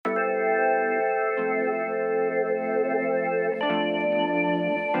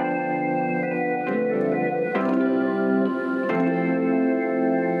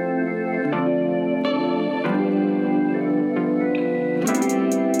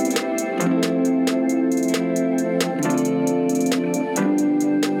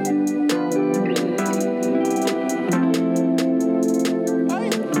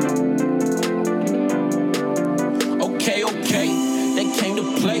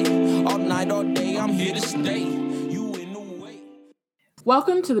night or day, I'm here to stay. You in the way.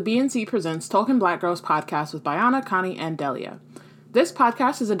 Welcome to the BNC Presents Tolkien Black Girls podcast with Bayana, Connie, and Delia. This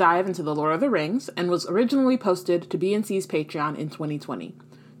podcast is a dive into the Lord of the Rings and was originally posted to BNC's Patreon in 2020.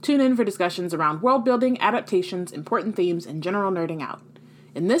 Tune in for discussions around world building, adaptations, important themes, and general nerding out.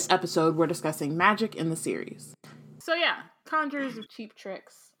 In this episode, we're discussing magic in the series. So yeah, Conjurers of Cheap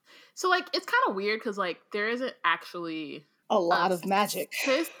Tricks. So it's kind of weird because there isn't actually a lot of magic.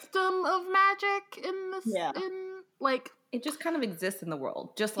 System of magic in this. Yeah. It just kind of exists in the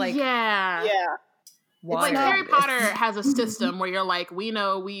world. Just yeah. Water. It's Harry Potter has a system where you're we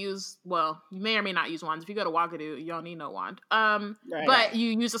know we use, you may or may not use wands. If you go to Wagadu, you don't need no wand. But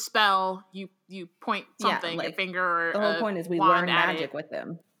you use a spell, you point something, your finger or the whole point is we learn magic with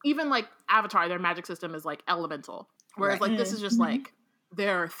them. Even Avatar, their magic system is elemental. Whereas this is just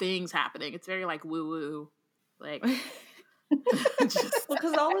there are things happening. It's very woo-woo.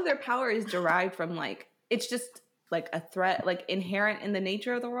 Because all of their power is derived from it's just a threat, inherent in the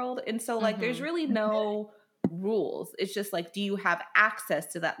nature of the world. And so there's really no rules. It's just do you have access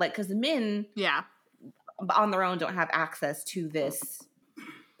to that? Because the men on their own don't have access to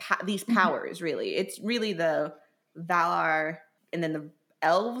these powers, really. It's really the Valar and then the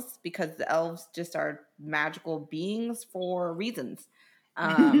elves, because the elves just are magical beings for reasons.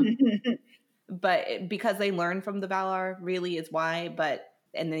 But because they learn from the Valar really is why,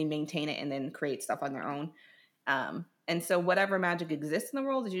 and they maintain it and then create stuff on their own. And so whatever magic exists in the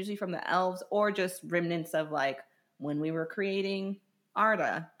world is usually from the elves or just remnants of when we were creating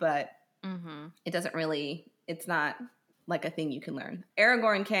Arda, but it doesn't really, it's not a thing you can learn.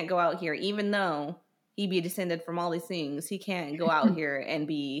 Aragorn can't go out here, even though he be descended from all these things. He can't go out here and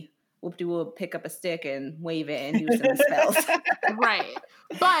be whoop-de-whoop, pick up a stick and wave it and do some spells. Right.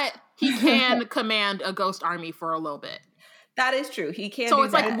 But he can command a ghost army for a little bit. That is true. He can't. So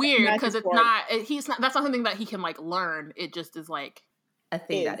it's weird because it's not. That's not something that he can learn. It just is a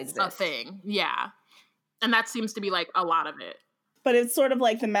thing that exists. A thing, yeah. And that seems to be a lot of it. But it's sort of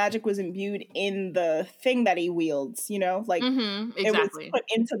the magic was imbued in the thing that he wields. Exactly. It was put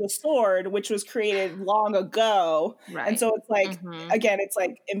into the sword, which was created long ago. Right. And so it's again, it's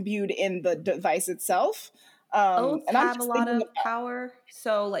imbued in the device itself. Oaths have a lot of power,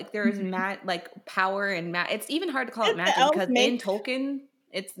 so there's power and it's even hard to call it magic because in Tolkien,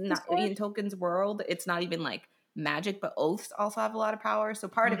 it's not in Tolkien's world. It's not even magic, but oaths also have a lot of power. So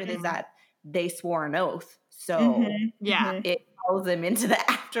part of it is that they swore an oath, so it follows them into the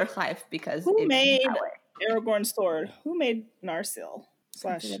afterlife because who made Aragorn's sword? Who made Narsil?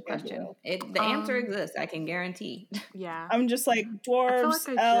 Question. The answer exists. I can guarantee. Yeah, I'm just dwarves,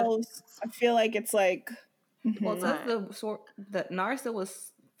 elves. I feel it's Well, it says the Narsil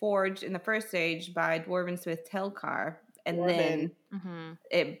was forged in the first stage by dwarven smith Telkar, and then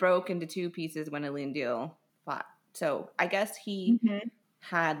it broke into two pieces when Elendil fought. So I guess he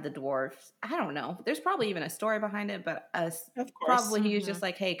had the dwarves. I don't know. There's probably even a story behind it, but probably he was just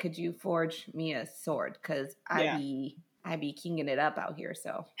hey, could you forge me a sword? Because I be kinging it up out here.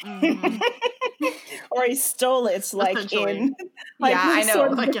 So. Or he stole it, in I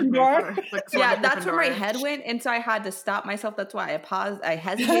know. Yeah, that's where my head went, and so I had to stop myself. That's why I paused. I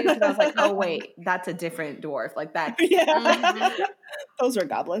hesitated because I was oh wait, that's a different dwarf. That. Those are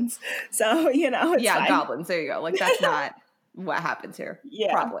goblins. So it's fine. Goblins. There you go. That's not what happens here.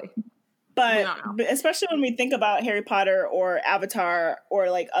 Yeah, probably. But especially when we think about Harry Potter or Avatar or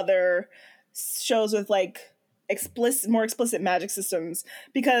other shows with more explicit magic systems,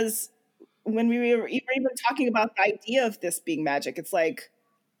 because when we were even talking about the idea of this being magic, it's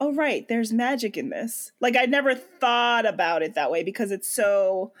oh right, there's magic in this. I never thought about it that way because it's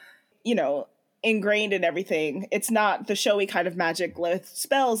so, ingrained in everything. It's not the showy kind of magic with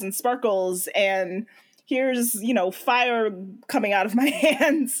spells and sparkles and here's, fire coming out of my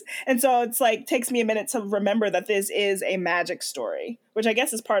hands. And so it's takes me a minute to remember that this is a magic story, which I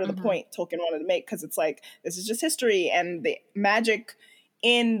guess is part of the point Tolkien wanted to make, because it's this is just history, and the magic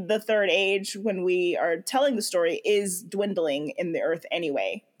in the Third Age, when we are telling the story, is dwindling in the earth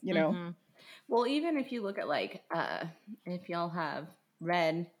anyway, Well, even if you look at if y'all have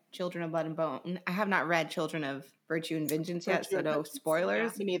read Children of Blood and Bone, I have not read Children of Virtue and Vengeance yet, so no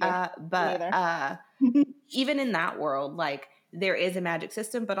spoilers. Me neither. But even in that world, there is a magic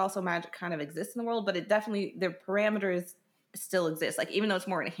system, but also magic kind of exists in the world, but it definitely, the parameters still exist. Even though it's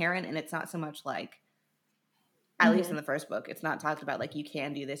more inherent and it's not so much at least in the first book, it's not talked about you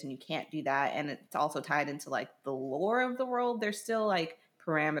can do this and you can't do that. And it's also tied into the lore of the world. There's still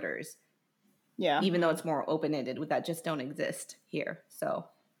parameters. Yeah. Even though it's more open-ended, that just don't exist here. So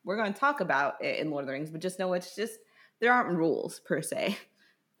we're going to talk about it in Lord of the Rings, but just know it's just, there aren't rules per se.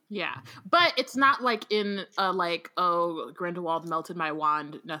 Yeah, but it's not like in a like, oh, Grindelwald melted my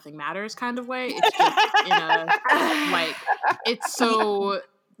wand, nothing matters kind of way. It's just in a like, it's so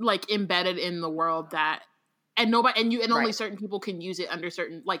like embedded in the world that, and nobody and only certain people can use it under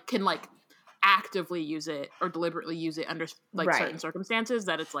certain can actively use it or deliberately use it under like certain circumstances,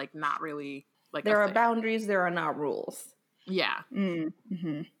 that it's like not really like there are boundaries, there are not rules. Yeah.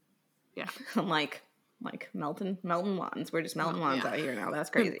 Mm-hmm. Yeah. Like melting wands. We're just melting wands out here now. That's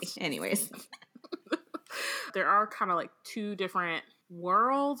crazy. Anyways. There are kind of like two different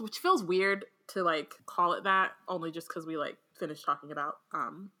worlds, which feels weird to like call it that, only just because we like finished talking about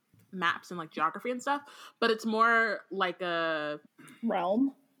maps and like geography and stuff. But it's more like a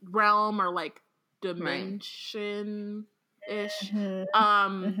realm or like dimension-ish.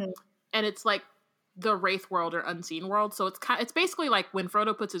 And it's like the Wraith world or unseen world. So it's basically like when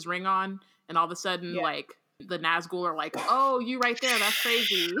Frodo puts his ring on and all of a sudden like the Nazgul are like, oh, you right there, that's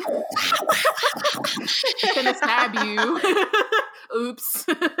crazy. I'm gonna stab you. Oops.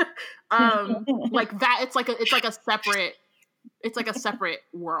 Like that, it's like a separate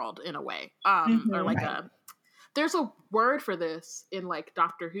world in a way. Or like there's a word for this in like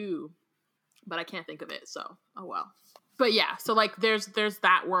Doctor Who, but I can't think of it, so oh well. But yeah, so like there's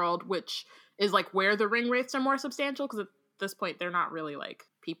that world, which is like where the ring wraiths are more substantial, because at this point they're not really like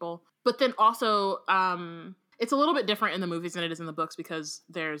people. But then also it's a little bit different in the movies than it is in the books, because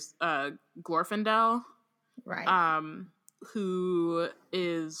there's Glorfindel, who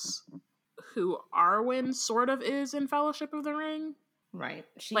Arwen sort of is in Fellowship of the Ring. Right.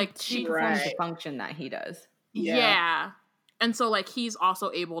 She performs the function that he does. Yeah. And so like he's also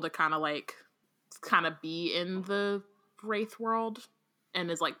able to kind of be in the Wraith world, and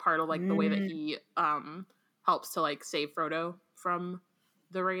is like part of like the way that he helps to like save Frodo from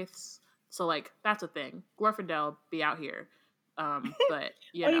the Wraiths. So like that's a thing. Glorfindel be out here. But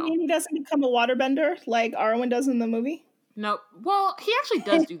you know. You mean he doesn't become a waterbender like Arwen does in the movie? Nope. Well, he actually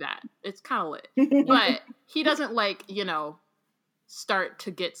does do that. It's kind of lit. But he doesn't like, start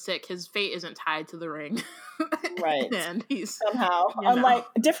to get sick. His fate isn't tied to the ring. Right. And he's somehow unlike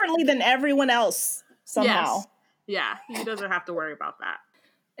differently than everyone else somehow. Yes. Yeah, he doesn't have to worry about that.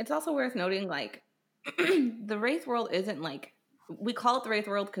 It's also worth noting, like, the Wraith world isn't like, we call it the Wraith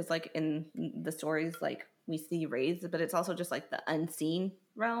world because like in the stories, like we see wraiths, but it's also just like the unseen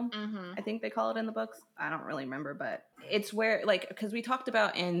realm. Mm-hmm. I think they call it in the books. I don't really remember, but it's where like, because we talked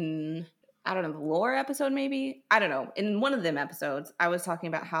about in, I don't know, the lore episode maybe? I don't know. In one of them episodes, I was talking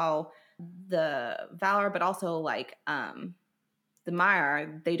about how the Valar, but also like the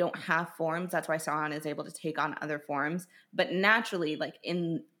Maiar, they don't have forms. That's why Sauron is able to take on other forms. But naturally, like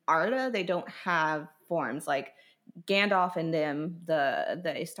in Arda, they don't have forms. Like Gandalf and them, the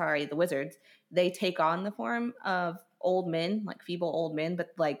Istari, the wizards, they take on the form of old men, like feeble old men, but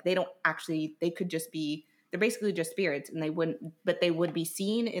like they don't actually, they could just be, they're basically just spirits, and they would be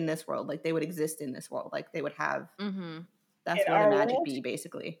seen in this world. Like they would exist in this world. Like they would have, that's where the magic be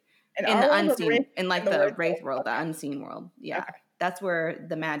basically. In the unseen, in like the Wraith world, the unseen world. Yeah. Okay. That's where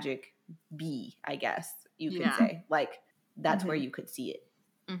the magic be, I guess you could say. Like that's where you could see it.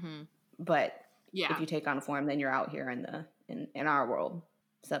 Mm-hmm. But if you take on a form, then you're out here in our world.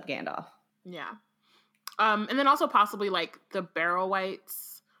 Sup, Gandalf. Yeah. And then also possibly like the Barrow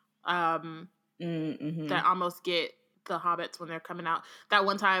Wights that almost get the hobbits when they're coming out. That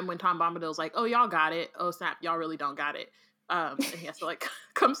one time when Tom Bombadil's like, oh, y'all got it. Oh, snap, y'all really don't got it. And he has to like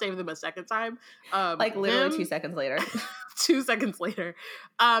come save them a second time. Like literally 2 seconds later. 2 seconds later.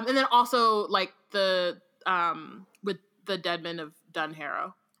 And then also like the with the dead men of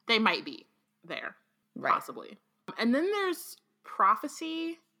Dunharrow. They might be there. Right. Possibly. And then there's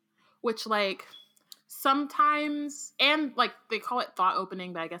prophecy, which like sometimes, and like they call it thought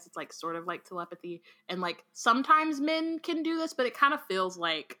opening, but I guess it's like sort of like telepathy. And like sometimes men can do this, but it kind of feels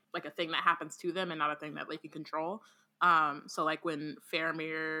like a thing that happens to them and not a thing that they can control. So like when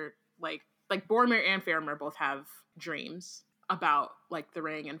Faramir, like Boromir and Faramir both have dreams about like the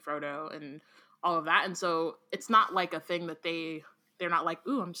ring and Frodo and all of that. And so it's not like a thing that they're not like,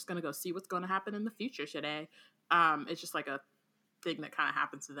 ooh, I'm just going to go see what's going to happen in the future today. It's just like a thing that kind of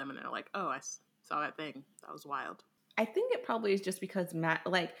happens to them. And they're like, oh, I saw that thing. That was wild. I think it probably is just because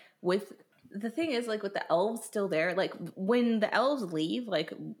like with the thing is like with the elves still there, like when the elves leave,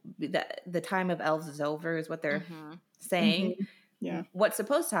 like the time of elves is over is what they're saying. Mm-hmm. Yeah. What's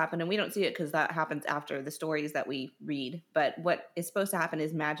supposed to happen, and we don't see it because that happens after the stories that we read, but what is supposed to happen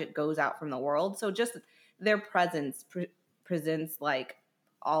is magic goes out from the world. So just their presence presents like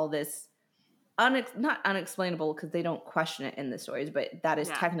all this not unexplainable because they don't question it in the stories, but that is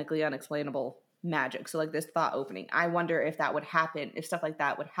technically unexplainable magic. So like this thought opening. I wonder if that would happen, if stuff like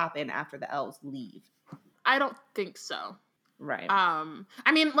that would happen after the elves leave. I don't think so. Right.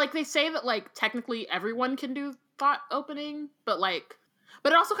 I mean, like, they say that, like, technically everyone can do thought opening, but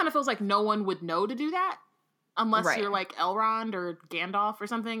it also kind of feels like no one would know to do that unless you're, like, Elrond or Gandalf or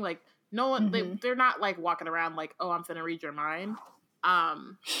something. Like, no one, they're not, like, walking around like, oh, I'm finna read your mind.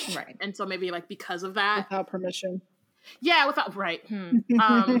 Right. And so maybe, like, because of that. Without permission. Yeah, right.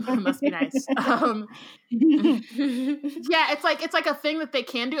 Must be nice. Yeah, it's like a thing that they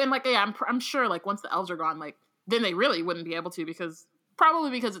can do. And, like, yeah, I'm sure, like, once the elves are gone, like, then they really wouldn't be able to because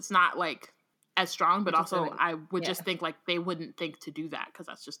it's not, like, as strong, but also I would just think, like, they wouldn't think to do that because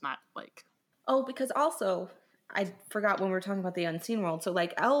that's just not, like... Oh, because also, I forgot when we were talking about the unseen world, so,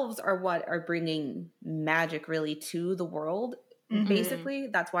 like, elves are what are bringing magic, really, to the world. Basically,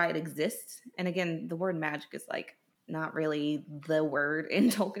 that's why it exists. And again, the word magic is, like, not really the word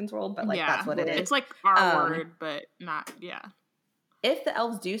in Tolkien's world, but, like, that's what it is. It's, like, our word, but not, If the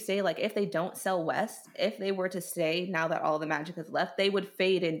elves do stay, like, if they don't sell west, if they were to stay now that all the magic has left, they would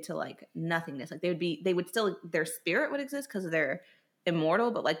fade into, like, nothingness. Like, they would still, their spirit would exist because they're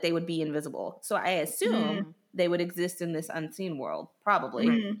immortal, but, like, they would be invisible. So I assume they would exist in this unseen world, probably.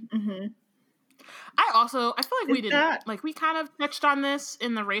 I feel like we kind of touched on this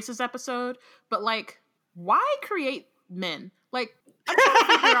in the races episode, but, like, why create men? Like, I'm trying to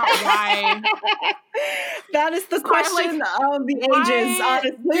figure out why. That is the question of the ages,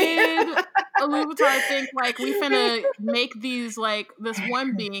 honestly. Did Iluvatar think, like, we finna make these, like, this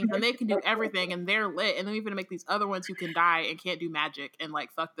one being, and they can do everything, and they're lit, and then we finna make these other ones who can die and can't do magic, and,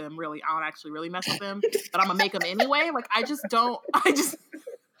 like, fuck them, really, I don't actually really mess with them, but I'm gonna make them anyway? Like,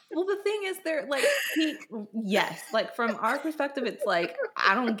 Well, the thing is, they're, like, yes, like, from our perspective, it's, like,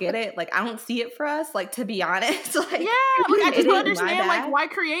 I don't get it. Like, I don't see it for us, like, to be honest. Like, yeah, like, I just don't understand, like, why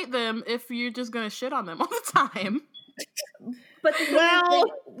create them if you're just gonna shit on them all the time? But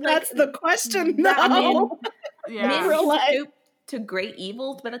that's the question, though. Men can stoop to great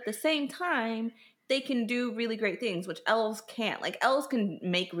evils, but at the same time, they can do really great things, which elves can't. Like, elves can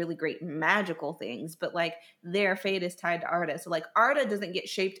make really great magical things, but, like, their fate is tied to Arda. So, like, Arda doesn't get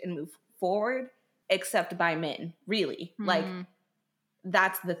shaped and move forward except by men, really. Like,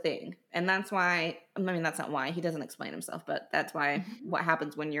 that's the thing. And that's why, I mean, that's not why. He doesn't explain himself, but that's why what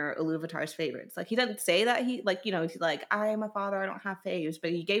happens when you're Iluvatar's favorites. Like, he doesn't say that he, like, you know, he's like, I am a father, I don't have faves,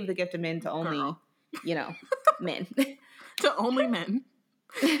 but he gave the gift of men to only, you know, men. To only men.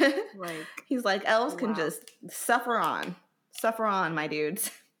 Like, he's like, elves can just suffer on, my dudes.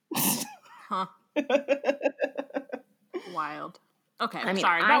 Huh. Wild. Okay, I mean,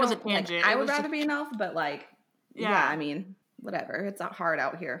 sorry, that was a tangent. Like, I would rather be an elf, but, like, yeah, I mean, whatever. It's not hard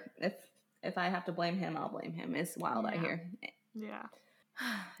out here. If I have to blame him, I'll blame him. It's wild out here. Yeah.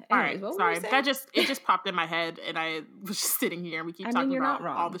 Anyways, all right, sorry. It just popped in my head, and I was just sitting here, and we keep talking about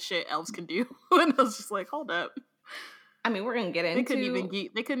all the shit elves can do, and I was just like, hold up. I mean, we're gonna get into.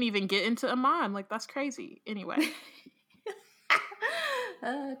 They couldn't even get into Amon. Like, that's crazy. Anyway.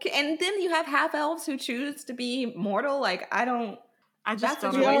 And then you have half elves who choose to be mortal. Like,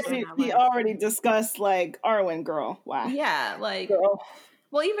 we already discussed, like, Arwen, girl. Wow. Yeah, like, girl.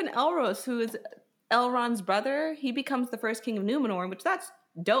 Well, even Elros, who is Elrond's brother, he becomes the first king of Númenor, which that's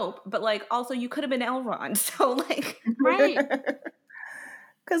dope. But, like, also you could have been Elrond, so, like, right.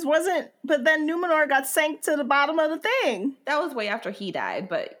 But then Númenor got sank to the bottom of the thing. That was way after he died,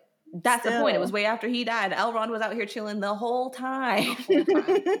 but that's the point. It was way after he died. Elrond was out here chilling the whole time.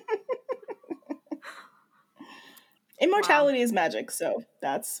 Immortality is magic, so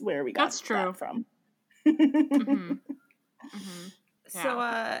that's where we got that from.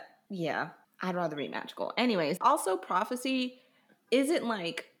 So, yeah, I'd rather be magical. Anyways, also prophecy isn't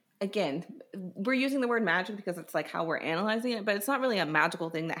like, again, we're using the word magic because it's like how we're analyzing it, but it's not really a magical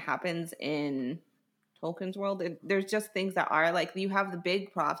thing that happens in Tolkien's world. There's just things that are like, you have the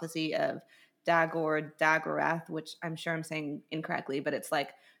big prophecy of Dagorath, which I'm sure I'm saying incorrectly, but it's like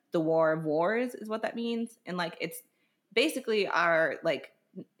the War of Wars is what that means. And like, it's basically our like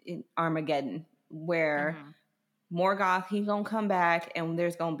Armageddon, where Morgoth, he's gonna come back and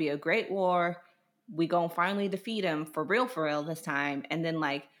there's gonna be a great war. We gonna finally defeat him for real this time. And then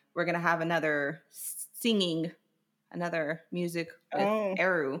like, we're going to have another music with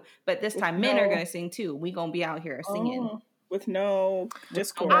Eru. But this time men are going to sing too. We going to be out here singing. With no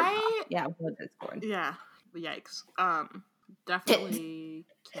Discord. With Discord. Yeah. Yikes. Definitely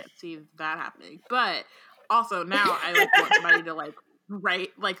can't see that happening. But also now I like want somebody to like write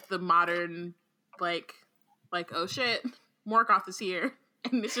like the modern like oh shit, Morgoth is here.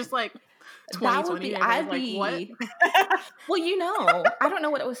 And it's just like That would be, I'd be, what? Well, I don't know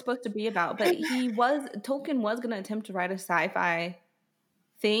what it was supposed to be about, but Tolkien was going to attempt to write a sci-fi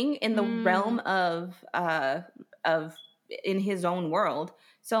thing in the realm of in his own world.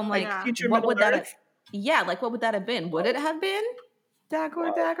 So I'm like, what would that have been? Would it have been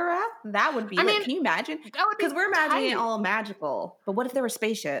Dagor Dagorath? That would be can you imagine? Because we're imagining it all magical, but what if there were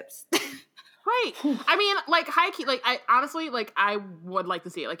spaceships? Right. I mean, like, high key, like, I honestly, like, I would like to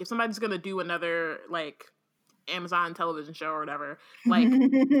see it. Like, if somebody's gonna do another, like, Amazon television show or whatever, like,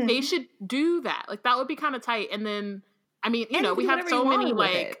 they should do that. Like, that would be kind of tight. And then, I mean, you know, we have so many,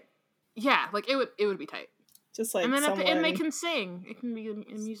 like, yeah, like, it would be tight. Just like, and then at the end they can sing. It can be a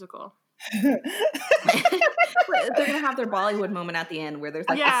musical. They're gonna have their Bollywood moment at the end where there's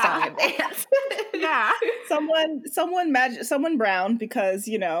like a song and dance. Yeah, someone brown, because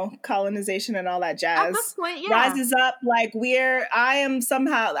you know, colonization and all that jazz. At this point, rises up like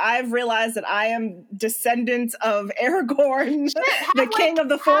I've realized that I am descendant of Aragorn, the king of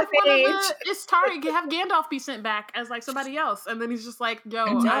the Fourth Age. Istari, have Gandalf be sent back as like somebody else, and then he's just like, "Yo,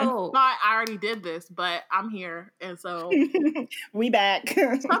 I thought I already did this, but I'm here, and so we back."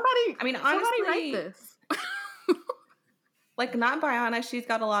 Honestly, write this. Like, not Biana, she's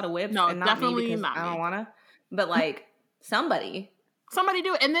got a lot of whips. No, and not definitely me because not. I don't want to. But like, somebody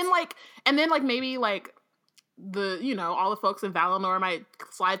do it, and then maybe like the, you know, all the folks in Valinor might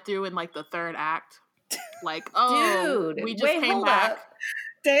slide through in like the third act. Like, oh, dude, we just came back.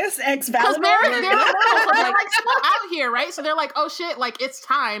 Deus Ex Valinor. Because they're like still out here, right? So they're like, oh shit, like it's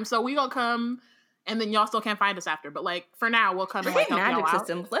time. So we gonna come. And then y'all still can't find us after. But like for now, we'll come and like help magic y'all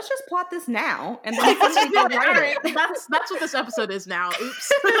systems. out. Let's just plot this now, and then write it. That's what this episode is now.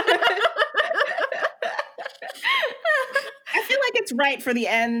 Oops. I feel like it's right for the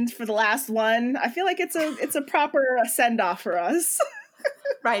end, for the last one. I feel like it's a proper send off for us.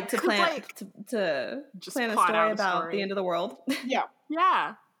 Right, to plan to plan a story about the end of the world. Yeah.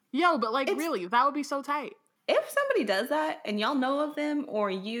 Yeah. Yo, but like really, that would be so tight. If somebody does that and y'all know of them, or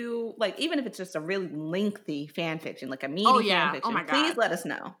you, like, even if it's just a really lengthy fan fiction, like a meaty fan fiction, please let us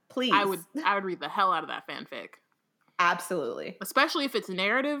know. Please. I would read the hell out of that fanfic. Absolutely. Especially if it's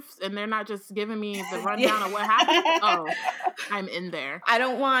narrative and they're not just giving me the rundown of what happened. Oh, I'm in there. I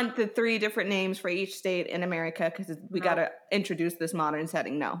don't want the 3 different names for each state in America because we got to introduce this modern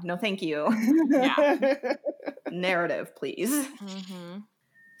setting. No, thank you. Yeah. Narrative, please. Mm-hmm.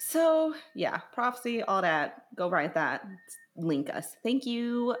 So, yeah, prophecy, all that. Go write that. Link us. Thank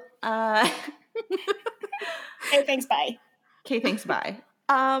you. Okay, thanks, bye. Okay, thanks, bye.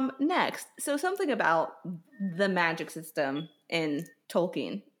 Next, so something about the magic system in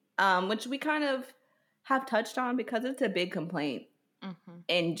Tolkien, which we kind of have touched on because it's a big complaint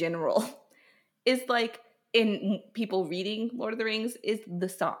in general, is like in people reading Lord of the Rings is the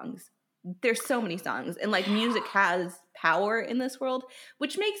songs. There's so many songs, and like music has power in this world,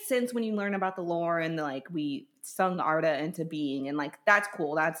 which makes sense when you learn about the lore and like we sung Arda into being, and like that's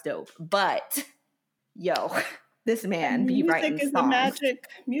cool, that's dope. But yo, this man be writing songs.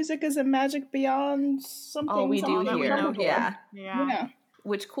 Music is a magic beyond something. Oh, we do here, yeah.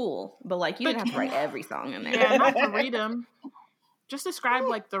 Which cool, but like you didn't have to write every song in there. Yeah, not to read them. Just describe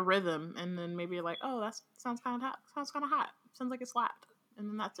like the rhythm, and then maybe like, oh, that sounds kind of hot. Sounds like it slapped. And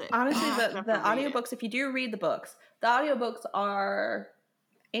then that's it. Honestly, the audiobooks, if you do read the books, the audiobooks are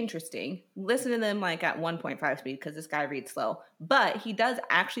interesting. Listen to them like at 1.5 speed because this guy reads slow. But he does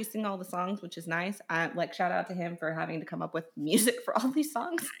actually sing all the songs, which is nice. I like shout out to him for having to come up with music for all these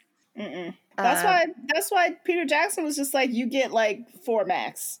songs. That's why Peter Jackson was just like, you get like 4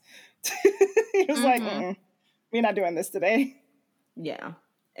 max. He was like, we're not doing this today. Yeah.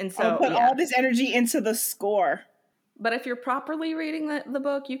 And so I'll put all this energy into the score. But if you're properly reading the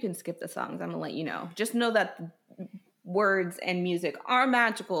book, you can skip the songs. I'm going to let you know. Just know that words and music are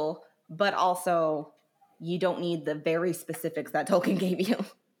magical, but also you don't need the very specifics that Tolkien gave you.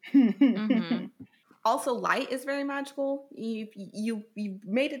 Also, light is very magical. You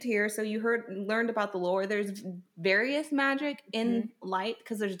made it here, so you learned about the lore. There's various magic in light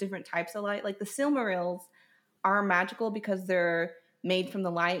because there's different types of light. Like the Silmarils are magical because they're made from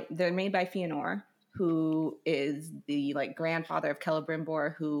the light. They're made by Fëanor, who is the like grandfather of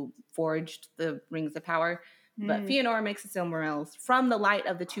Celebrimbor, who forged the Rings of Power. But Fëanor makes the Silmarils from the light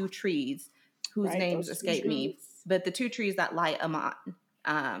of the 2 trees, whose names escape me. But the 2 trees that light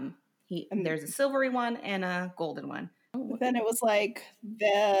Aman. There's a silvery one and a golden one. But then it was like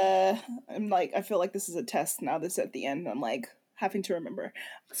I feel like this is a test now. This at the end, I'm like having to remember.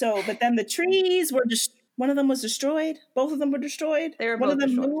 So, but then the trees were just one of them was destroyed. Both of them were destroyed. They were one both of them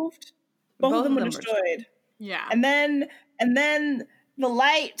destroyed. moved. Both of them were destroyed. Yeah. And then the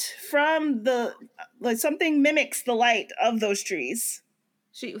light from the like something mimics the light of those trees.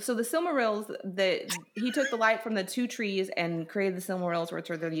 So the Silmarils, he took the light from the two trees and created the Silmarils, which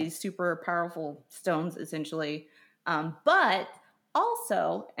are these super powerful stones, essentially. But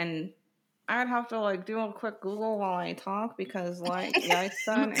also, and I'd have to like do a quick Google while I talk because like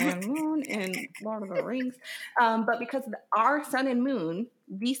sun and moon and Lord of the Rings. But because our sun and moon,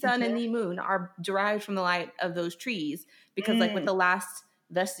 the sun and the moon are derived from the light of those trees. Because like with the last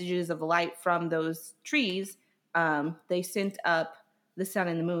vestiges of the light from those trees, they sent up the sun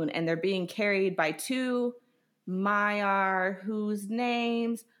and the moon, and they're being carried by two Maiar whose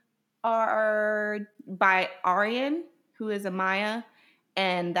names are by Aryan, who is a Maya,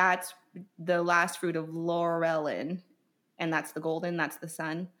 and that's the last fruit of Laurelin, and that's the golden, that's the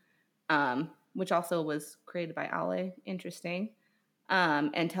sun, which also was created by Ale. Interesting.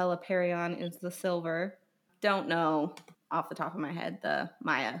 And Teliperion is the silver. Don't know off the top of my head the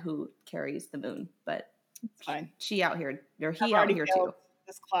Maya who carries the moon, but it's fine. She out here, or he out here too.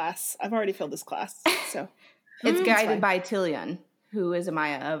 This class, I've already filled this class, so it's guided by Tilion, who is a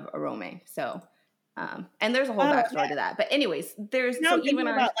Maya of Arome. So, and there's a whole backstory to that. But anyways, there's now so even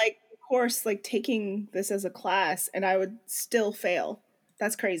about like of course like taking this as a class, and I would still fail.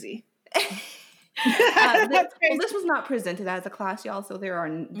 That's crazy. Well, this was not presented as a class, y'all, so there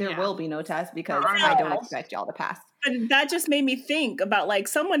will be no test because I don't expect y'all to pass. And that just made me think about like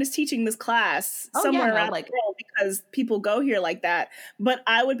someone is teaching this class somewhere around the world because people go here like that. But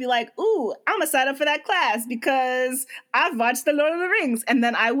I would be like, ooh, I'm gonna sign up for that class because I've watched The Lord of the Rings, and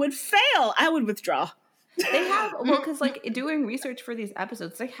then I would fail. I would withdraw. They have because like doing research for these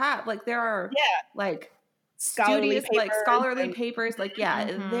episodes, they have like there are like scholarly papers, like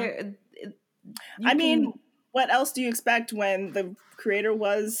I mean, what else do you expect when the creator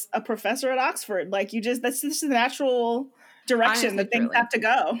was a professor at Oxford? Like that's just the natural direction that things have to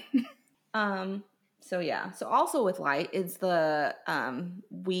go. So also with light is the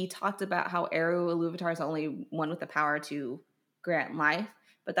we talked about how Eru Iluvatar is the only one with the power to grant life,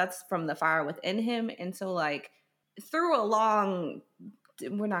 but that's from the fire within him. And so like through a long,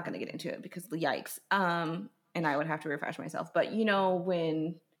 we're not going to get into it because yikes. And I would have to refresh myself, but you know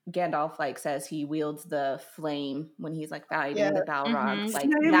when Gandalf like says he wields the flame when he's like fighting the Balrogs, like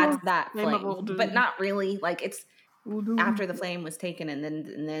that's that flame, but not really. Like it's after the flame was taken, and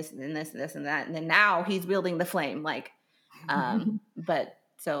then this and that, and then now he's wielding the flame. Like, but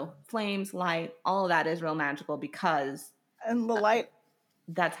so flames, light, all of that is real magical because and the light.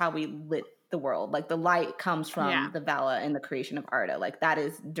 That's how we lit the world. Like the light comes from the Vala and the creation of Arda. Like that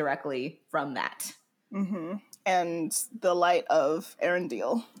is directly from that. Mm-hmm. And the light of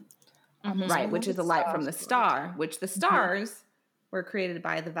Arendelle. Right, which is a light from the star, which the stars were created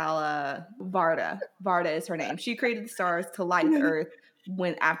by the Vala Varda. Varda is her name. She created the stars to light the earth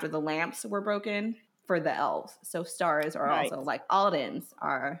after the lamps were broken for the elves. So stars are also like Aldens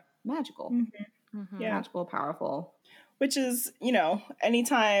are magical. Magical, powerful. Which is,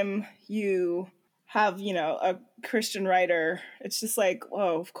 anytime you have, a Christian writer, it's just like,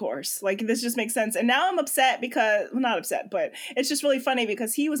 oh, of course. Like, this just makes sense. And now I'm upset because, well, not upset, but it's just really funny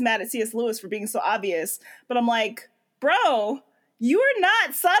because he was mad at C.S. Lewis for being so obvious. But I'm like, bro, you are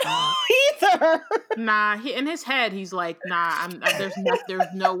not subtle either. Nah, in his head, he's like, nah,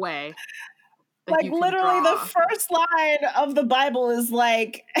 there's no way. Like, literally, the first line of the Bible is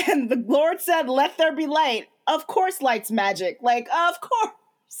like, and the Lord said, let there be light. Of course, light's magic. Like, of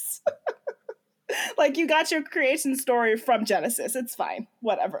course. Like, you got your creation story from Genesis. It's fine.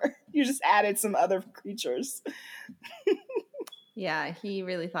 Whatever. You just added some other creatures. Yeah, he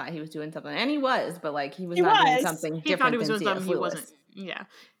really thought he was doing something. And he was, but, like, he was not doing something different than C.S. Lewis. Yeah.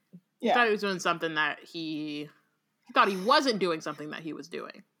 He thought he was doing something that he thought he wasn't doing something that he was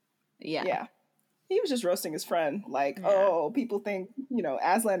doing. Yeah. He was just roasting his friend. Like, oh, people think,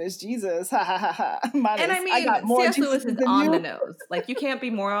 Aslan is Jesus. Ha ha ha ha. And I mean, C.S. Lewis is on the nose. Like, you can't be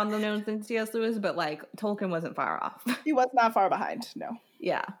more on the nose than C.S. Lewis, but, like, Tolkien wasn't far off. He was not far behind, no.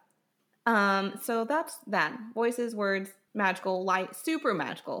 Yeah. So that's that. Voices, words, magical, light, super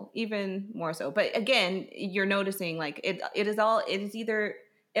magical, even more so. But again, you're noticing, like, it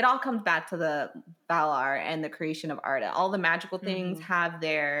all comes back to the Valar and the creation of Arda. All the magical things have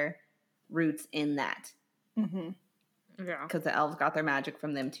their roots in that. Because the elves got their magic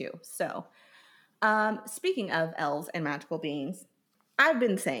from them too. So speaking of elves and magical beings, I've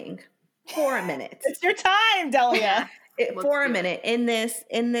been saying for a minute. It's your time, Delia. For a minute in these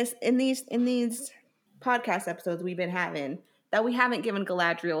podcast episodes we've been having that we haven't given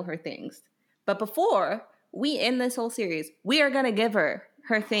Galadriel her things. But before we end this whole series, we are gonna give her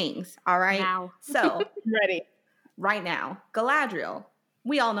things. All right. Now. So ready. Right now, Galadriel,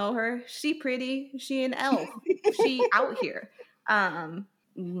 We all know her. She pretty. She an elf. She out here.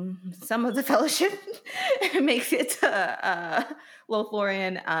 Some of the fellowship makes it to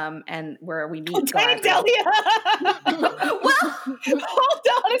Lothlorien, and where we meet Dang, Delia! Well, hold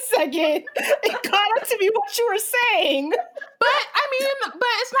on a second. It caught up to me what you were saying. But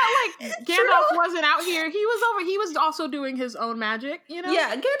it's not like Gandalf wasn't out here. He was also doing his own magic, you know?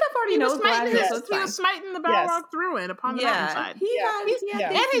 Yeah, Gandalf already knows Galadriel, so it's he fine. was smiting the Balrog through it upon the mountainside.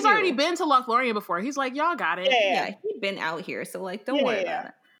 And he's already been to Lothlorien before. He's like, y'all got it. Yeah, he's been out here, so like, don't worry about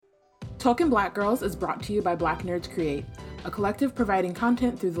it. Tolkien Black Girls is brought to you by Black Nerds Create, a collective providing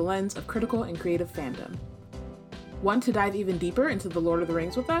content through the lens of critical and creative fandom. Want to dive even deeper into the Lord of the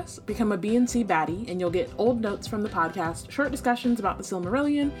Rings with us? Become a B&C baddie and you'll get old notes from the podcast, short discussions about the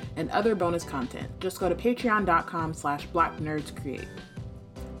Silmarillion, and other bonus content. Just go to patreon.com/blacknerdscreate.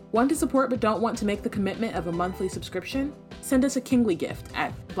 Want to support but don't want to make the commitment of a monthly subscription? Send us a kingly gift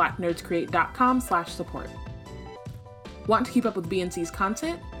at blacknerdscreate.com/support. Want to keep up with B&C's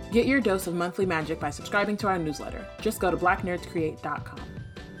content? Get your dose of monthly magic by subscribing to our newsletter. Just go to blacknerdscreate.com.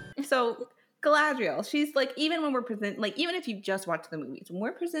 So Galadriel, she's like, even when we're even if you just watch the movies, when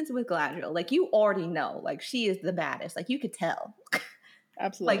we're presented with Galadriel, like you already know, like she is the baddest. Like you could tell.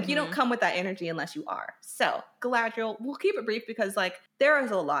 Absolutely. Like you don't come with that energy unless you are. So Galadriel, we'll keep it brief because like there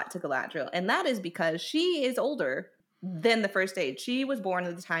is a lot to Galadriel, and that is because she is older than the first age. She was born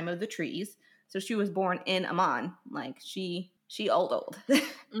at the time of the trees, so she was born in Aman. Like she old.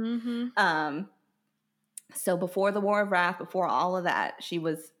 So before the War of Wrath, before all of that, she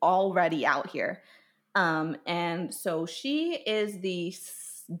was already out here. And so she is the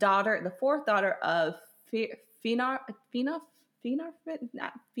fourth daughter of Finarfin.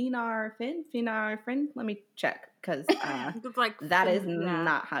 Let me check, because like that is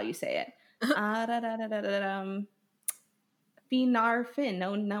not how you say it. Finarfin.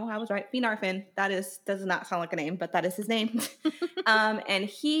 No, I was right. Finarfin. Does not sound like a name, but that is his name. And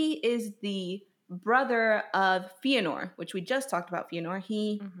he is the brother of Fëanor, which we just talked about. Fëanor.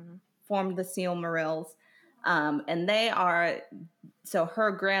 He formed the Silmarils. And they are, so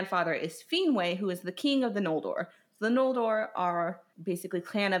her grandfather is Finwë, who is the king of the Noldor. So the Noldor are basically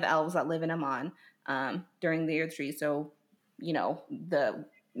clan of elves that live in Aman during the Year of the Tree. So, you know, the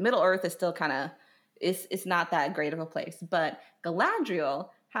Middle Earth is still kind of, it's not that great of a place. But Galadriel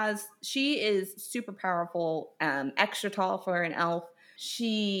she is super powerful, extra tall for an elf.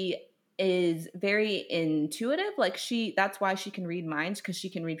 She is very intuitive. Like that's why she can read minds, because she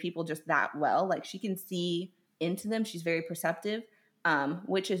can read people just that well. Like she can see into them. She's very perceptive,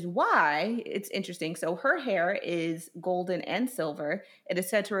 which is why it's interesting. So her hair is golden and silver. It is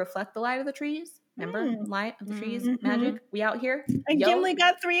said to reflect the light of the trees. Remember, light of the trees, magic. We out here. And Gimli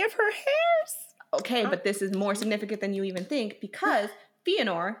got 3 of her hairs. Okay, but this is more significant than you even think, because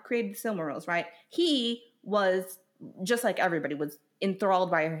Fëanor created the Silmarils, right? He was, just like everybody, was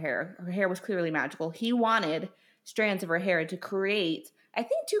enthralled by her hair. Her hair was clearly magical. He wanted strands of her hair to create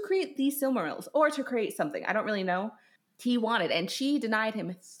these Silmarils, or to create something. I don't really know. He wanted, and she denied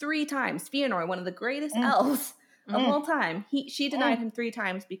him 3 times. Fëanor, one of the greatest elves of all time, she denied him 3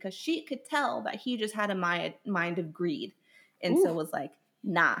 times because she could tell that he just had a mind of greed, and so was like,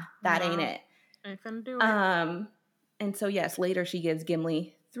 nah, that ain't it. Ain't finna do it. And so yes, later she gives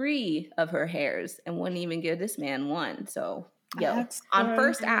Gimli 3 of her hairs and wouldn't even give this man 1. So on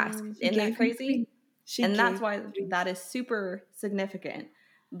first ask, isn't that crazy? And that's why that is super significant.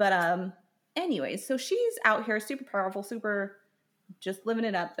 But anyways, so she's out here super powerful, super just living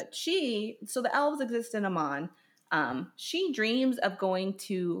it up. But so the elves exist in Aman. She dreams of going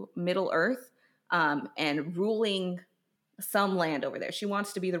to Middle Earth and ruling some land over there. She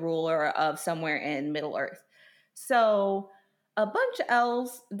wants to be the ruler of somewhere in Middle Earth. So a bunch of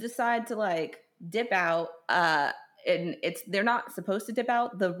elves decide to like dip out, and they're not supposed to dip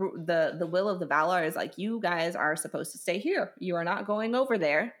out. The will of the Valar is like, you guys are supposed to stay here. You are not going over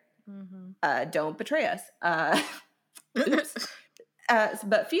there. Don't betray us. Oops.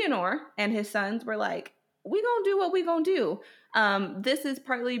 But Fëanor and his sons were like, we gonna do what we gonna do. This is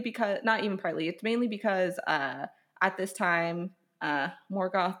partly because, not even partly, it's mainly because at this time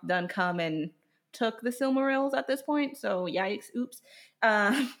Morgoth done come and took the Silmarils at this point. So yikes, oops.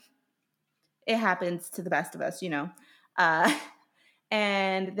 It happens to the best of us, you know.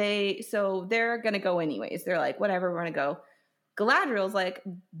 And they're gonna go anyways. They're like, whatever, we're gonna go. Galadriel's like,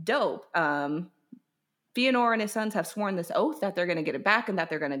 dope. Fëanor and his sons have sworn this oath that they're gonna get it back and that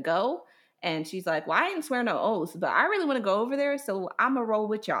they're gonna go. And she's like, well, I didn't swear no oaths, but I really want to go over there, so I'm gonna roll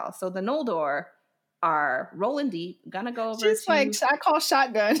with y'all. So the Noldor are rolling deep, gonna go over She's like, I call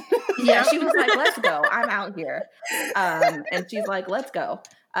shotgun. Yeah, she was like, let's go. I'm out here. And she's like, let's go.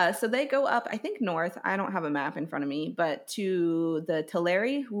 So they go up, I think north. I don't have a map in front of me, but to the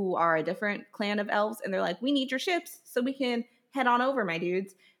Teleri, who are a different clan of elves. And they're like, we need your ships so we can head on over, my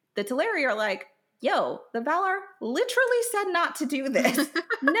dudes. The Teleri are like, yo, the Valar literally said not to do this.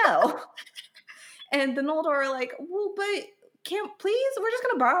 No. And the Noldor are like, well, but please, we're just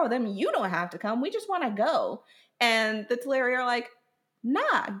going to borrow them. You don't have to come. We just want to go. And the Teleri are like,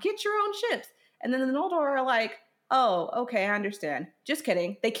 nah, get your own ships. And then the Noldor are like, oh, okay, I understand. Just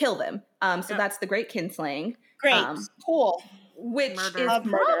kidding. They kill them. So that's the Great Kinslaying. Great. Cool. Which is a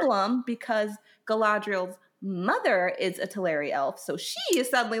problem because Galadriel's mother is a Teleri elf. So she is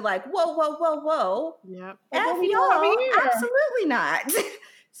suddenly like, whoa. Yep. F y'all, absolutely not.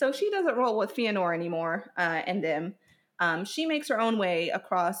 So she doesn't roll with Fëanor anymore and them. She makes her own way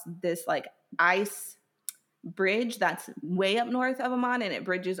across this like ice bridge that's way up north of Amon, and it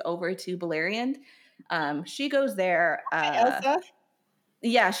bridges over to Beleriand. She goes there. Elsa?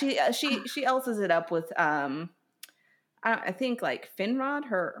 Yeah, she Elsa's it up with I think like Finrod,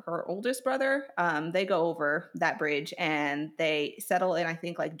 her oldest brother. They go over that bridge and they settle in, I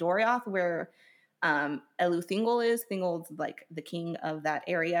think, like Doriath, where Elu Thingol is. Thingol's like the king of that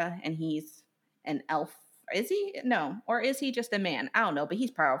area, and he's an elf. Is he? No. Or is he just a man? I don't know, but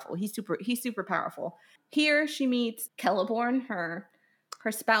he's powerful. He's super powerful. Here she meets Celeborn, her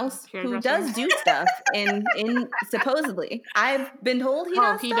spouse, who does do stuff in supposedly. I've been told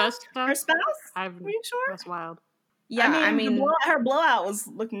he does stuff. Her spouse? Are you sure? That's wild. Yeah, I mean her blowout was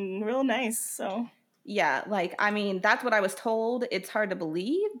looking real nice, so. Yeah, like, I mean, that's what I was told. It's hard to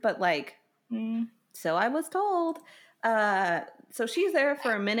believe, but like, so I was told. So she's there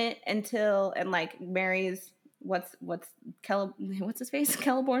for a minute until, and like marries what's his face?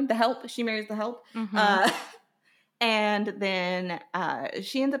 Celeborn, the help. She marries the help. Mm-hmm. And then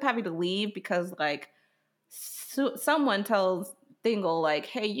she ends up having to leave because like someone tells Thingol like,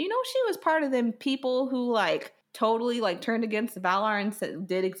 hey, you know, she was part of them people who like totally like turned against the Valar and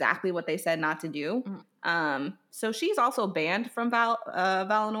did exactly what they said not to do. So she's also banned from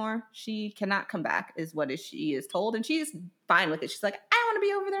Valinor. She cannot come back is what she is told, and she's fine with it. She's like, I want to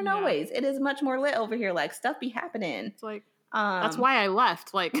be over there no ways. It is much more lit over here. Like stuff be happening. It's like that's why I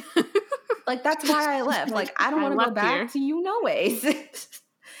left. Like like that's why I left. Like I don't want to go back to you no ways.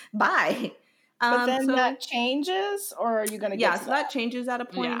 Bye. But then that changes, or are you going to get so that changes at a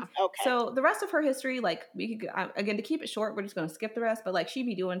point. Yeah. Okay. So the rest of her history, like we could again, to keep it short, we're just going to skip the rest. But like she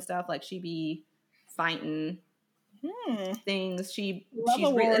be doing stuff, like she be fighting things. She's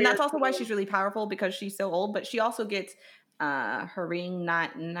really, and that's also why she's really powerful because she's so old. But she also gets her ring,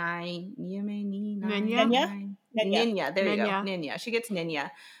 Ninya. There you go, Ninya. She gets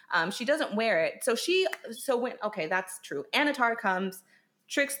Ninya. She doesn't wear it, so that's true. Anatar comes,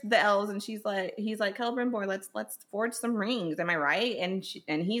 tricks the elves, and he's like, Celebrimbor, let's forge some rings. Am I right? And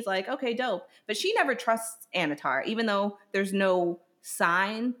he's like, okay, dope. But she never trusts Anatar, even though there's no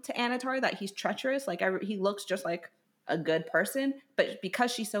sign to Anatar that he's treacherous. Like he looks just like a good person, but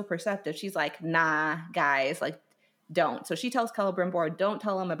because she's so perceptive, she's like, nah, guys, like don't. So she tells Celebrimbor, don't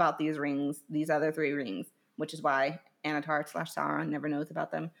tell him about these rings, these other 3 rings, which is why Anatar / Sauron never knows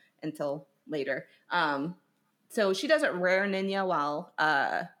about them until later. So she doesn't wear Ninya while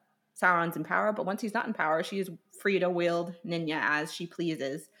Sauron's in power, but once he's not in power, she is free to wield Ninya as she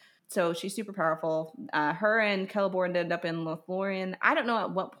pleases. So she's super powerful. Her and Celeborn end up in Lothlorien. I don't know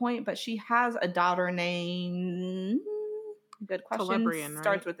at what point, but she has a daughter named... Good question. Celebrian, right?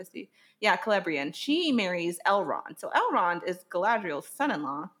 Starts with a C. Yeah, Celebrian. She marries Elrond. So Elrond is Galadriel's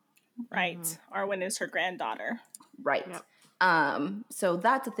son-in-law. Right. Arwen is her granddaughter. Right. Yep. So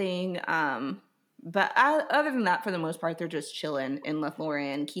that's a thing. But other than that, for the most part, they're just chilling in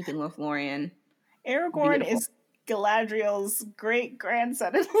Lothlorien, keeping Lothlorien. Aragorn beautiful. Is Galadriel's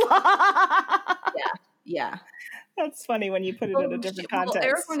great-grandson-in-law. Yeah. That's funny when you put it in a different context.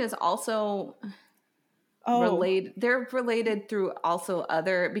 Aragorn is also related. They're related through also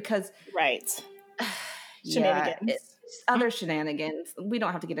other, because... Right. Shenanigans. Other shenanigans. We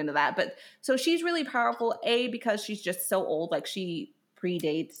don't have to get into that. But so she's really powerful, because she's just so old. Like she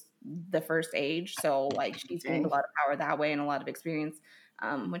predates the First Age, so like she's gained a lot of power that way and a lot of experience,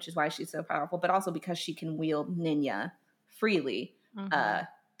 which is why she's so powerful, but also because she can wield Ninya freely.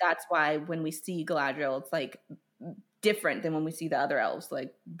 That's why when we see Galadriel, it's like different than when we see the other elves,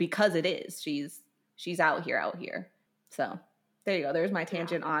 like because it is she's out here. So there you go, there's my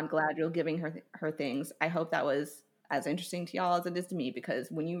tangent on Galadriel giving her things. I hope that was as interesting to y'all as it is to me, because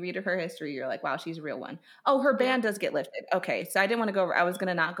when you read her history, you're like, wow, she's a real one. Oh, her band does get lifted. Okay, so I didn't want to go over, I was going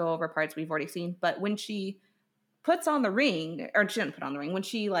to not go over parts we've already seen, but when she puts on the ring, or she didn't put on the ring, when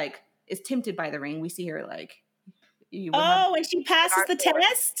she like is tempted by the ring, we see her like, when she passes the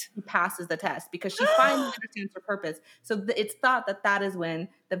test? She passes the test because she finally understands her purpose. So it's thought that that is when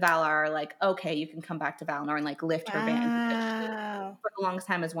the Valar are like, okay, you can come back to Valinor and like lift her band. For the longest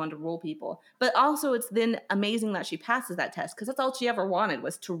time has wanted to rule people. But also it's then amazing that she passes that test, because that's all she ever wanted,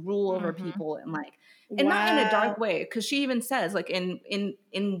 was to rule over people and like, and not in a dark way, because she even says like in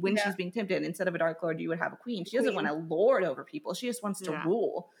when she's being tempted, instead of a Dark Lord, you would have a queen. She doesn't want to lord over people. She just wants to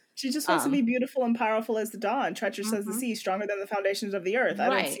rule. She just wants to be beautiful and powerful as the dawn, treacherous as the sea, stronger than the foundations of the earth. I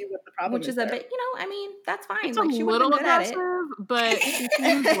don't see what the problem is. Which is a bit, I mean, that's fine. It's like, a she little aggressive, but she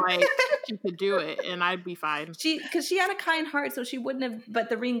seems like she could do it, and I'd be fine. Because she had a kind heart, so she wouldn't have, but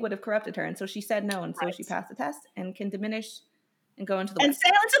the ring would have corrupted her, and so she said no, and so she passed the test and can diminish and go into the west. And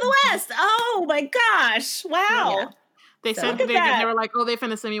sail into the west! Oh my gosh! Wow! Yeah. They said they were like, oh, they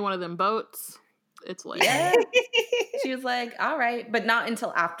finna send me one of them boats. It's like, yeah. She was like, all right, but not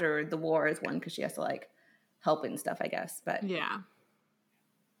until after the war is won, because she has to like help and stuff, I guess. But yeah,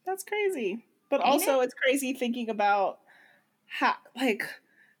 that's crazy. But also, it's crazy thinking about how like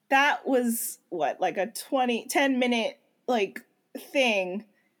that was what, like a 10-minute like thing,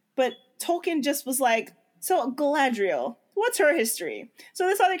 but Tolkien just was like, so Galadriel, what's her history? So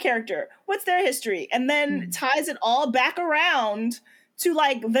this other character, what's their history? And then ties it all back around to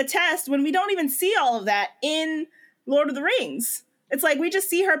like the test, when we don't even see all of that in Lord of the Rings. It's like we just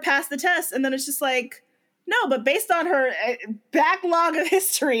see her pass the test, and then it's just like, no, but based on her backlog of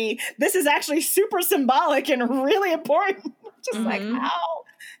history, this is actually super symbolic and really important. Just like, how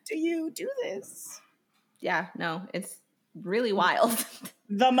do you do this? Yeah, no, it's really wild.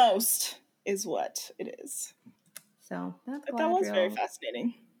 The most is what it is. So that was very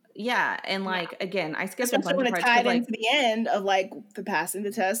fascinating. Yeah, and like again, I skipped a bunch when of it parts. Tied into the end of like the passing the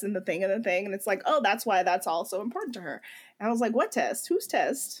test and the thing, and it's like, oh, that's why that's all so important to her. And I was like, what test? Whose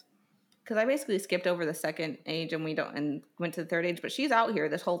test? Because I basically skipped over the second age and went to the third age, but she's out here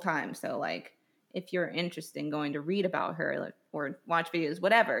this whole time. So like, if you're interested in going to read about her, like, or watch videos,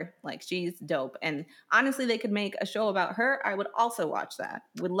 whatever, like she's dope. And honestly, they could make a show about her. I would also watch that.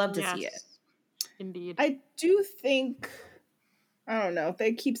 Would love to see it. Indeed. I do think. I don't know.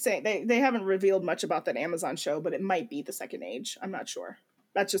 They keep saying they haven't revealed much about that Amazon show, but it might be the second age. I'm not sure.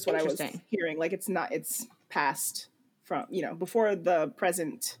 That's just what I was hearing. Like it's past from, before the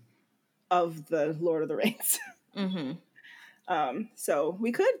present of the Lord of the Rings. So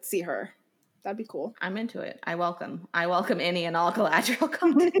we could see her. That'd be cool. I'm into it. I welcome any and all Galadriel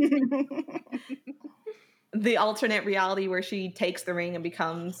content. The alternate reality where she takes the ring and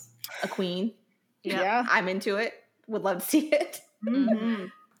becomes a queen. Yeah. I'm into it. Would love to see it.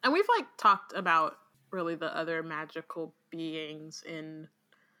 And we've like talked about really the other magical beings in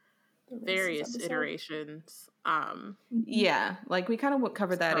various iterations. Yeah, like we kind of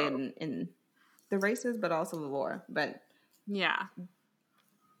covered that in the races, but also the lore. But yeah,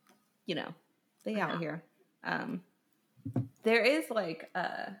 they out here. There is like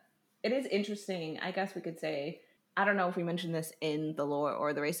it is interesting. I guess we could say. I don't know if we mentioned this in the lore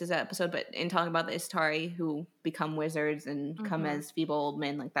or the races episode, but in talking about the Istari who become wizards and come as feeble old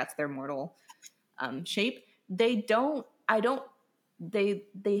men, like that's their mortal shape. They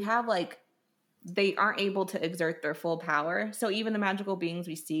have like, they aren't able to exert their full power. So even the magical beings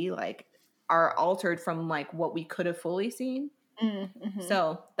we see like are altered from like what we could have fully seen.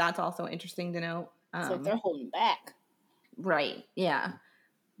 So that's also interesting to note. It's like they're holding back. Right. Yeah.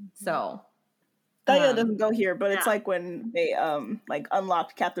 So Thalia doesn't go here, but it's like when they like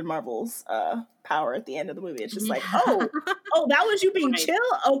unlocked Captain Marvel's power at the end of the movie. It's just like, oh, that was you being chill?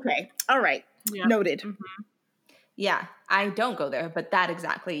 Okay. All right. Yep. Noted. Yeah, I don't go there, but that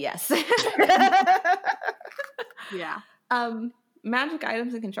exactly, yes. Yeah. Magic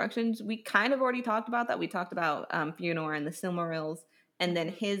items and constructions, we kind of already talked about that. We talked about Fëanor and the Silmarils, and then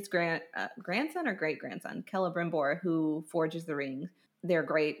his grandson or great-grandson, Celebrimbor, who forges the rings. They're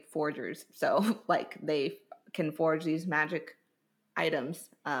great forgers, so like they can forge these magic items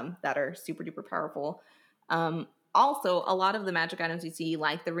that are super duper powerful. Also, a lot of the magic items you see,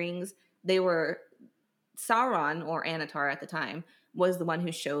 like the rings, they were Sauron, or Anatar at the time, was the one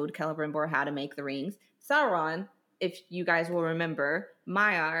who showed Celebrimbor how to make the rings. Sauron, if you guys will remember,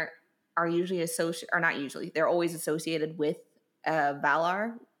 Maiar are usually they're always associated with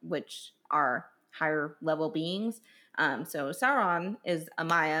Valar, which are higher level beings. So Sauron is a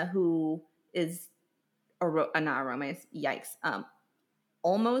Maya who is not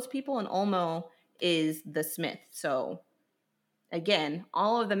Olmo's people, and Olmo is the smith. So again,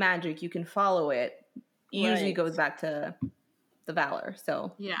 all of the magic, you can follow it, usually goes back to the Valar.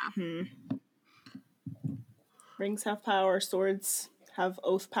 So yeah. Rings have power, swords have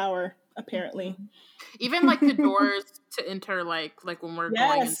oath power, apparently. Even like the doors to enter, like when we're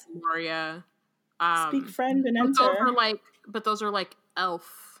going into Moria. Speak friend and enter. Those are like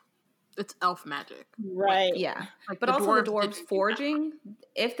elf. It's elf magic, right? Yeah, like but also the dwarves forging.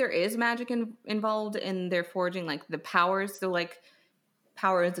 If there is magic involved in their forging, like the powers, so like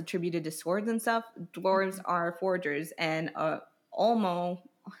power is attributed to swords and stuff. Dwarves are forgers, and Ulmo.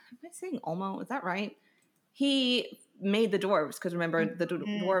 Am I saying Ulmo? Is that right? He made the dwarves because remember the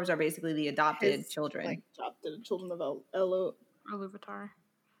dwarves are basically the adopted children, like adopted children of Iluvatar.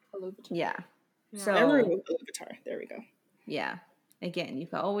 Yeah. So Iluvatar. There we go. Yeah. Again, you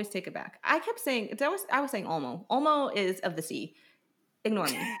can always take it back. I kept saying I was saying Ulmo. Ulmo is of the sea. Ignore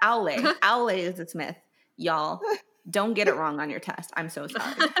me. Aule. Aule is the smith. Y'all, don't get it wrong on your test. I'm so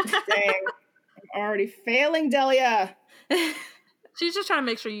sorry. Dang. I'm already failing, Delia. She's just trying to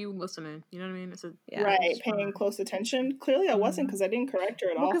make sure you listening. You know what I mean? Right, paying close attention. Clearly I wasn't because I didn't correct her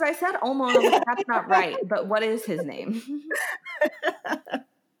at all. Because I said Ulmo, and that's not right. But what is his name?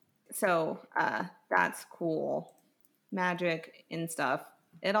 So that's cool. Magic and stuff.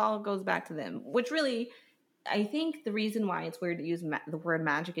 It all goes back to them. Which really, I think the reason why it's weird to use the word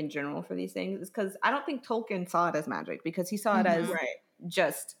magic in general for these things is because I don't think Tolkien saw it as magic because he saw it as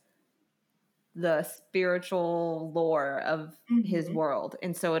just the spiritual lore of his world.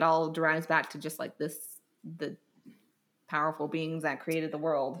 And so it all derives back to just like the powerful beings that created the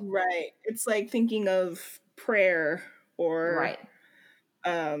world. Right. It's like thinking of prayer or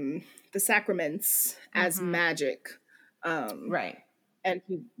the sacraments as magic. Right. And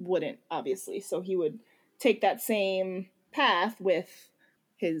he wouldn't, obviously. So he would take that same path with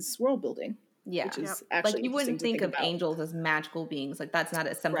his world building. Yeah. Which is actually like you wouldn't think of angels as magical beings. Like that's not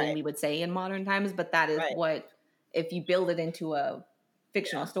something we would say in modern times, but that is what, if you build it into a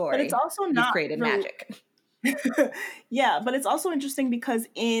fictional story, but it's also not you've created magic. Yeah, but it's also interesting because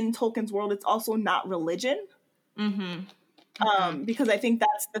in Tolkien's world, it's also not religion. Because I think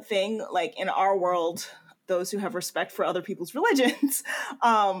that's the thing, like in our world, those who have respect for other people's religions,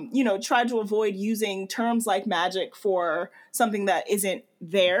 try to avoid using terms like magic for something that isn't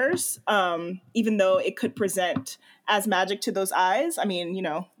theirs, even though it could present as magic to those eyes. I mean,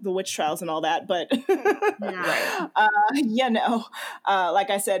 the witch trials and all that, but like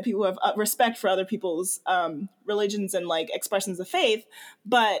I said, people have respect for other people's religions and like expressions of faith.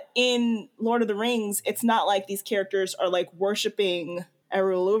 But in Lord of the Rings, it's not like these characters are like worshiping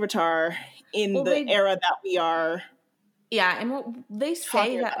Iluvatar in the era that we are. Yeah, and what they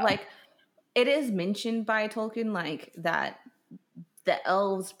say that like it is mentioned by Tolkien like that the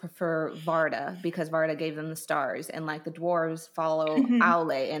elves prefer Varda because Varda gave them the stars, and like the dwarves follow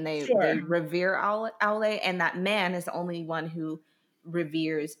Aule and they revere Aule, and that man is the only one who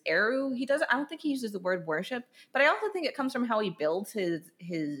reveres Eru. I don't think he uses the word worship, but I also think it comes from how he builds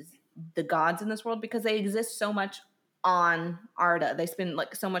the gods in this world because they exist so much on Arda. They spend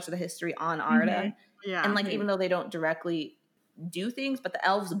like so much of the history on Arda. And like even though they don't directly do things, but the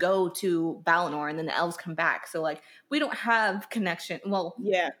elves go to Valinor and then the elves come back. So like we don't have connection. Well,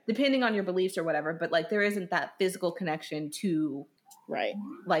 depending on your beliefs or whatever, but like there isn't that physical connection to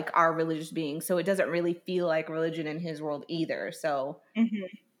like our religious beings. So it doesn't really feel like religion in his world either. So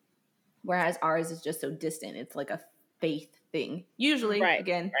whereas ours is just so distant, it's like a faith thing. Usually,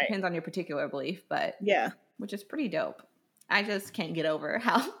 again, depends on your particular belief, but which is pretty dope. I just can't get over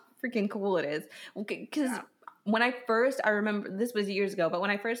how freaking cool it is. Because when I remember this was years ago, but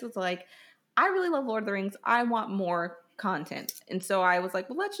when I first was like, I really love Lord of the Rings. I want more content. And so I was like,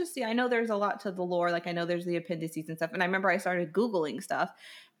 well, let's just see. I know there's a lot to the lore. Like I know there's the appendices and stuff. And I remember I started Googling stuff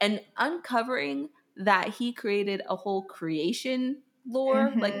and uncovering that he created a whole creation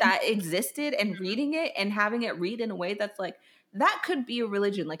lore like that existed, and reading it and having it read in a way that's like, that could be a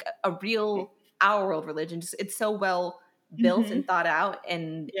religion, like a real our world religion. Just, it's so well built and thought out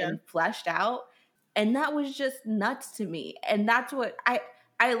and fleshed out. And that was just nuts to me. And that's what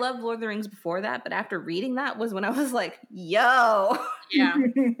I loved Lord of the Rings before that, but after reading that was when I was like, yo,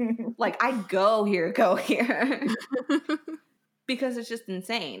 like I go here. Because it's just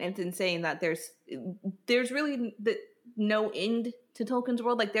insane. It's insane that there's really no end to Tolkien's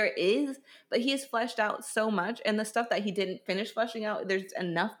world. Like there is, but he has fleshed out so much, and the stuff that he didn't finish fleshing out, there's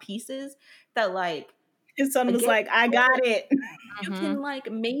enough pieces that like his son was like, I got it. You can like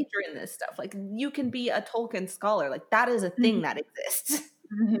major in this stuff. Like you can be a Tolkien scholar. Like that is a thing that exists.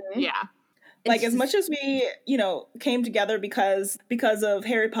 Like as much as we, came together because of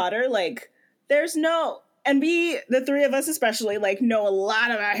Harry Potter, like there's no, and we, the three of us especially, like, know a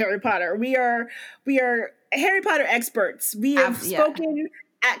lot about Harry Potter. We are Harry Potter experts. We have spoken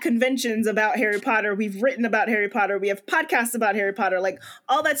at conventions about Harry Potter. We've written about Harry Potter. We have podcasts about Harry Potter, like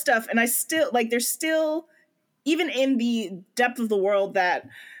all that stuff. And I still, like, there's still, even in the depth of the world that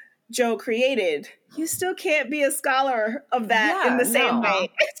Joe created, you still can't be a scholar of that in the same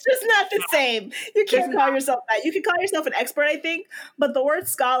way. It's just not the same. You can't call yourself that. You can call yourself an expert, I think, but the word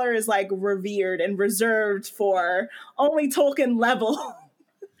scholar is like revered and reserved for only Tolkien level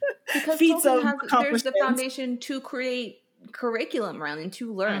because feats Tolkien of accomplishments. There's the foundation to create curriculum around and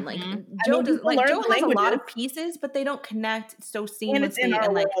to learn. Like Joe has a lot of pieces, but they don't connect so seamlessly. And it's in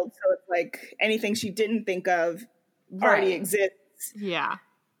our world, so it's like anything she didn't think of already exists. Yeah.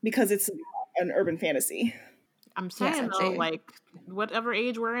 Because it's an urban fantasy. I'm saying though, like, whatever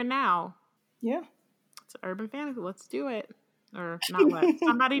age we're in now. Yeah. It's urban fantasy. Let's do it. Or not let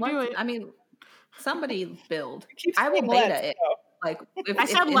somebody do it. I mean, somebody build. I will beta it. Like I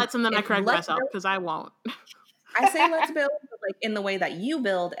said let's and then I correct myself because I won't. I say let's build, but like in the way that you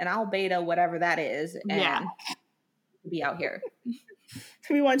build, and I'll beta whatever that is and be out here.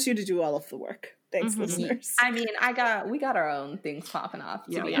 We want you to do all of the work. Thanks, listeners. I mean, we got our own things popping off,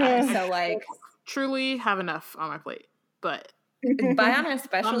 to be honest. So, like, truly have enough on my plate, but Bayana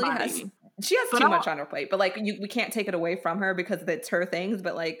especially has too much on her plate. But like, we can't take it away from her because it's her things.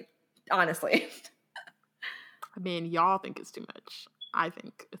 But like, honestly, I mean, y'all think it's too much. I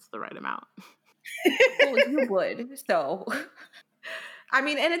think it's the right amount. Well, you would. So, I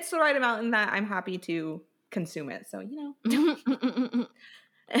mean, and it's the right amount in that I'm happy to consume it. So, you know.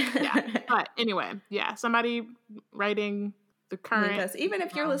 But anyway, somebody writing the current. Because even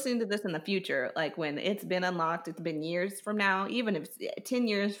if you're listening to this in the future, like when it's been unlocked, it's been years from now, even if it's 10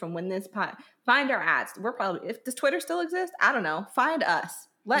 years from when this find our ads. We're probably, if does Twitter still exist? I don't know. Find us.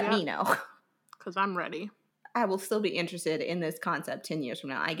 Let me know. Because I'm ready. I will still be interested in this concept 10 years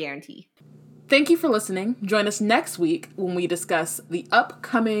from now. I guarantee. Thank you for listening. Join us next week when we discuss the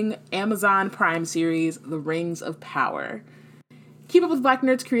upcoming Amazon Prime series, The Rings of Power. Keep up with Black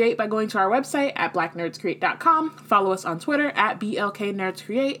Nerds Create by going to our website at blacknerdscreate.com. Follow us on Twitter at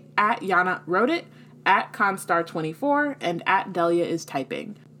BLKNerdsCreate, at Yana Wrote It, at Constar24, and at Delia is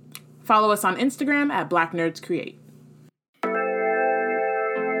Typing. Follow us on Instagram at Black Nerds Create.